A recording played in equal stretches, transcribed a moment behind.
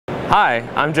Hi,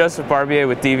 I'm Joseph Barbier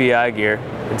with DVIGear,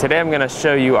 and today I'm going to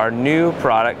show you our new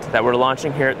product that we're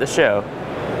launching here at the show.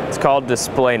 It's called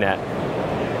DisplayNet.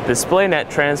 DisplayNet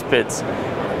transmits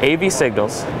AV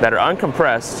signals that are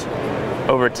uncompressed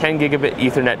over 10 gigabit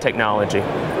Ethernet technology.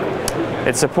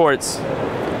 It supports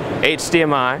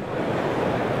HDMI,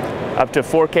 up to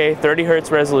 4K 30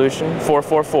 Hz resolution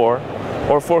 444,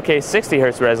 or 4K 60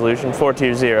 Hz resolution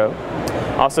 420.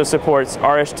 Also supports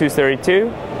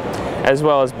RS-232, as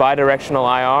well as bidirectional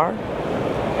IR,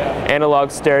 analog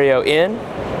stereo in,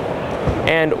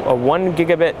 and a 1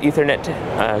 gigabit Ethernet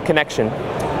connection,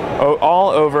 all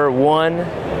over one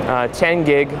 10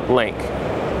 gig link.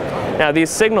 Now these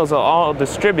signals are all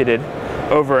distributed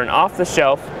over an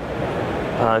off-the-shelf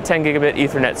 10 gigabit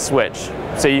Ethernet switch.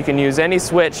 So you can use any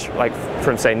switch, like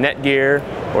from say Netgear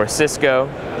or Cisco,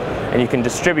 and you can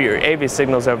distribute your AV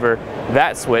signals over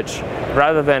that switch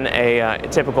rather than a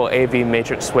typical AV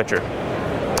matrix switcher.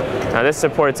 Now this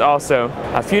supports also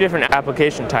a few different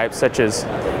application types, such as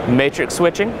matrix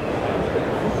switching,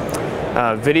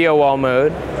 video wall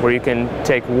mode, where you can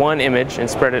take one image and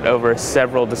spread it over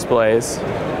several displays,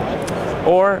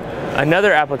 or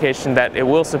another application that it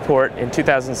will support in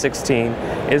 2016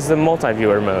 is the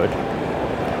MultiViewer mode.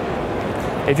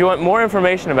 If you want more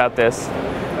information about this,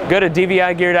 go to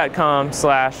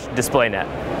dvigear.com/DisplayNet.